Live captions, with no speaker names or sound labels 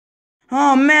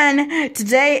Oh man,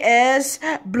 today is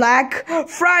Black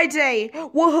Friday.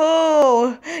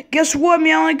 Woohoo! Guess what,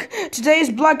 Malach? Today is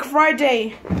Black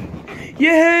Friday.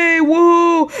 Yay!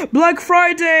 Woohoo! Black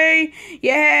Friday!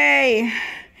 Yay!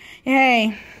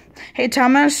 Yay! Hey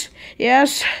Thomas.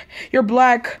 Yes, you're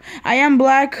black. I am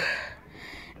black.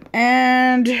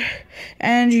 And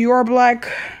you're black.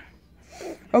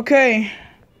 Okay.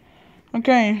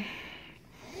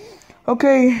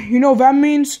 Okay, you know what that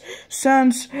means?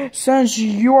 Since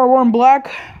you are wearing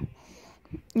black?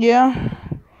 Yeah.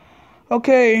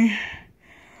 Okay.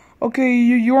 Okay,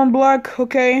 you're wearing black,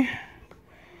 okay.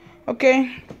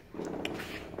 Okay.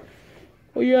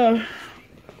 Oh yeah.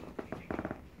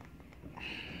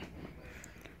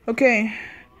 Okay.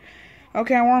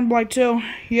 Okay, I'm wearing black too.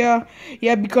 Yeah,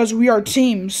 because we are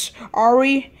teams. Are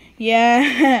we?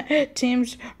 Yeah,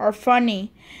 teams are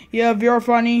funny. Yeah, we are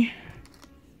funny.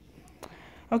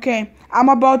 Okay, I'm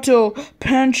about to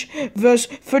pinch this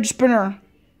fidget spinner.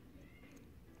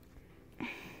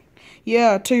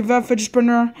 Yeah, take that fidget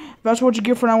spinner. That's what you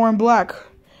get for not wearing black.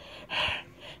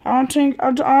 I don't think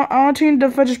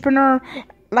the fidget spinner.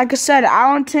 Like I said,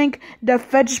 I don't think the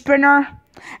fidget spinner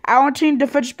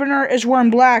is wearing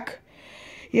black.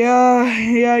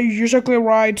 Yeah, you're exactly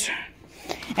right.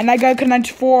 And I got Connect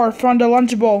 4 from the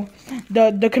Lunchable.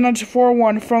 The Connect 4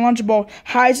 one from Lunchable.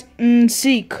 Hide and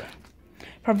seek.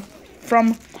 From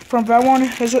that one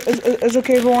is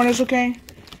okay. Everyone is okay.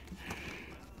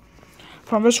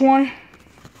 From this one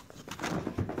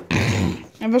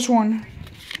and this one.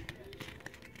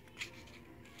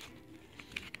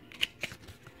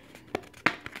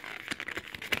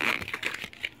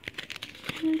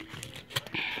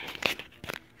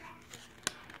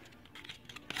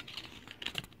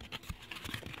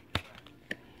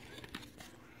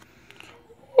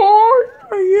 Oh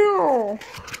yeah.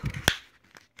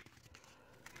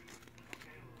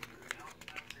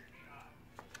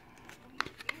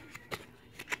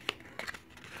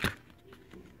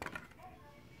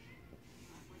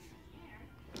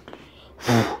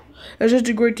 That's just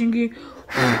a great thingy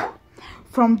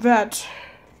from that.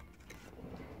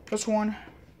 This one.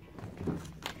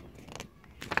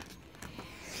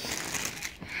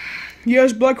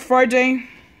 Yes, Black Friday.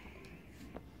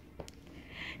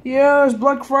 Yes,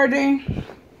 Black Friday.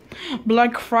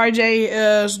 Black Friday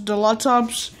is the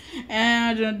laptops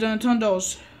and the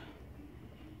Nintendos.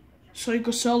 So you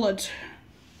can sell it.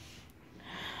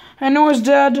 I know it's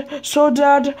dead, so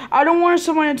dead. I don't want to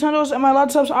sell my Nintendos and my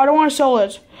laptops. I don't want to sell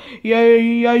it. Yeah,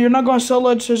 you're not gonna sell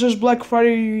it. It's just Black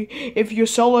Friday if you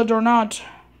sell it or not.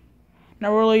 Not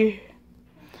really.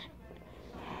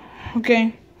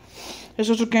 Okay. It's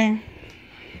just okay.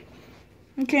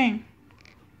 Okay.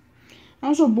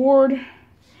 I'm so bored.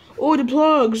 Oh, the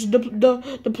plugs.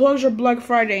 The plugs are Black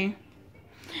Friday.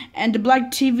 And the black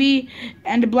TV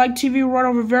right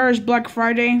over there is Black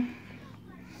Friday.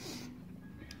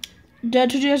 The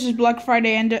 2DS is Black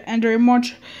Friday, and the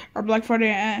remote are Black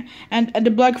Friday, and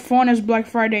the black phone is Black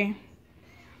Friday.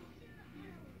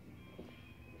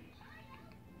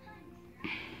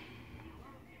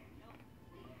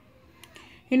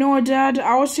 You know what, Dad?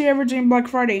 I will see everything Black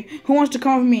Friday. Who wants to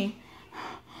come with me?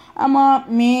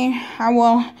 Me. I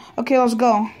will. Okay, let's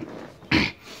go.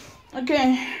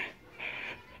 Okay.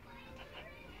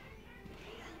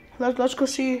 Let's go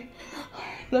see.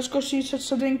 Let's go see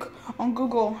something on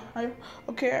Google.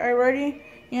 Okay, are you ready?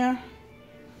 Yeah.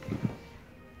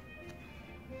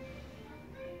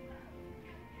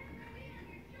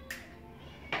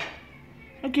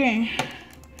 Okay.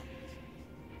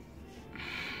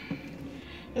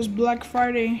 It's Black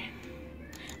Friday.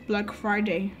 Black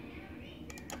Friday.